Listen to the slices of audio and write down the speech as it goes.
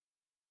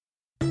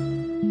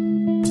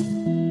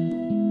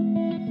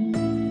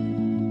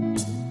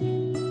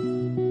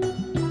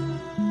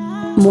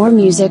More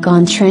music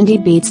on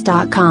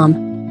trendybeats.com.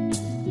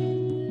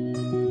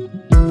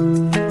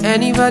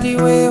 Anybody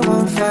will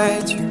won't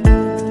fight you,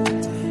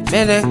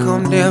 may they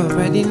come, they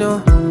already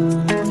know.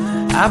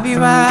 I'll be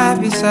right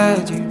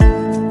beside you,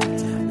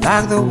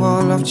 like the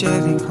wall of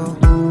Jericho.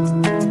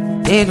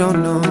 They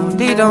don't know,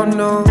 they don't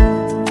know,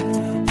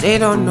 they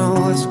don't know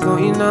what's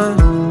going on.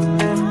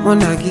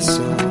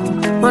 Monagiso,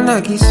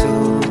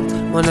 Monagiso,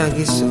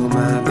 Monagiso,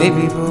 my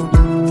baby boo.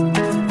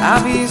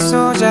 I'll be a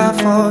soldier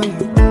for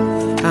you,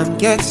 I'm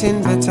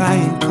getting better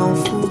in Kung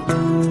Fu.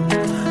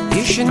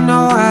 You should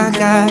know I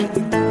got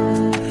you,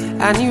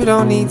 and you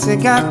don't need to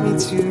guide me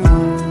too.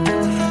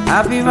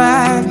 I'll be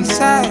right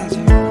beside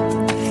you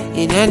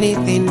in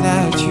anything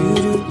that you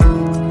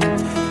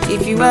do.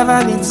 If you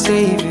ever need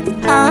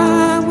saving,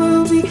 I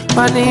will be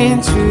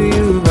running to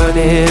you,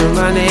 running,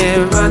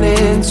 running,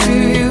 running to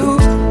you.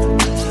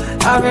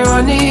 I'll be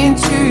running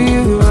to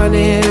you,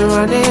 running,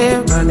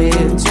 running,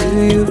 running to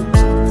you.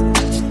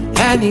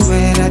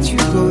 Anywhere that you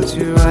go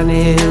to,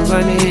 running,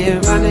 running,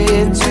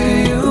 running to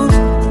you.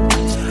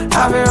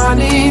 I'll be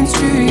running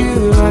to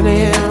you,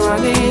 running,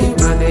 running,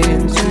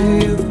 running to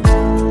you.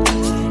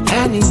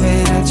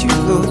 Anywhere that you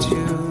go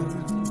to.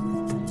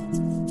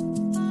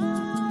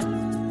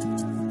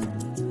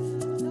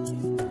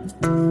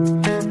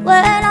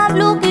 When I'm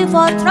looking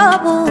for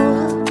trouble,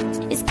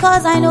 it's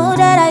cause I know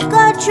that I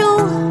got you.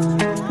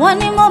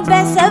 Wanting my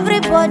best,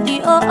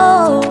 everybody, oh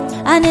oh.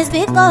 And it's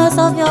because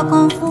of your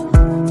Kung Fu.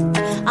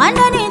 And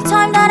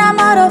anytime that I'm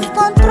out of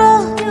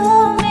control, you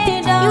hold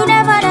me down, you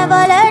never,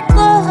 never let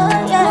go.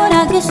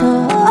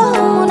 Munagiso,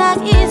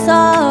 Munagiso,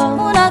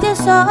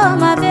 Munagiso,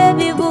 my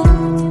baby boo.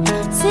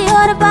 See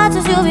all the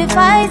battles you'll be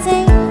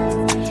fighting,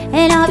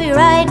 and I'll be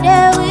right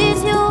there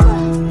with you.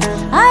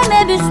 I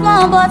may be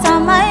small but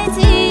I'm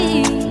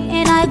mighty,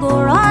 and I go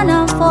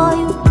running for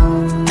you.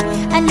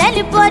 And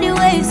anybody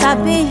ways I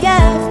be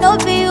here, no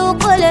be you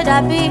call it,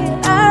 I be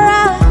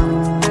alright.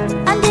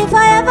 And if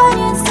I ever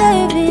need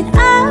saving,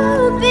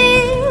 I'll be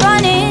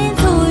running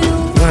to you.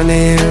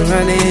 Running,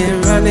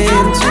 running,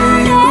 running to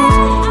you.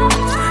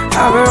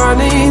 I'll be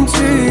running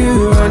to you,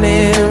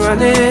 running,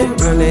 running,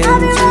 running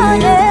to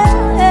you.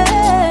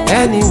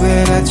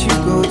 Anywhere that you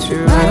go to,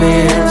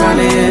 running,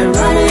 running,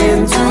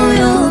 running to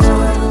you.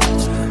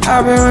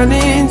 I'll be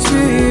running to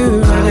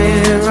you,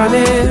 running,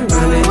 running,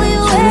 running to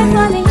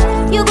you.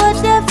 You go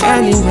there for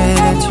anywhere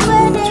that you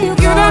go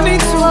to. You don't need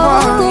to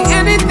worry,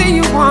 anything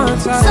you want.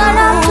 Sun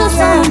up to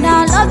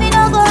sundown, love you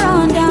no go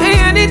round down.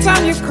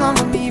 Anytime you come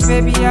to me,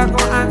 baby, I go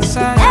answer.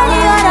 Any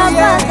other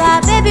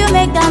brother, baby, you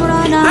make them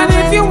run away. And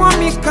if you want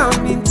me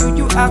coming to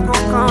you, I go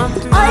come to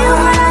you. Oh, you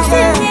wanna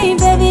see me,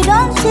 baby,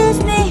 don't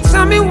tease me.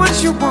 Tell me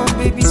what you want,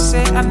 baby,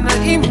 say I'm not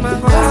in my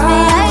heart.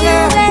 Are you,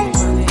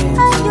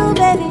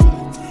 baby?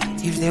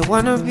 If they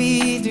wanna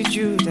be the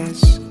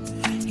Judas,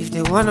 if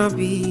they wanna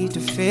be the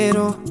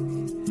Pharaoh,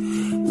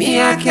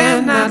 me I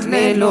cannot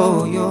lay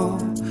low, yo.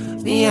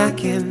 Me I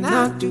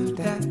cannot do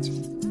that.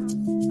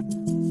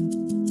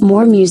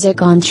 More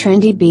music on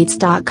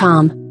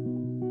trendybeats.com.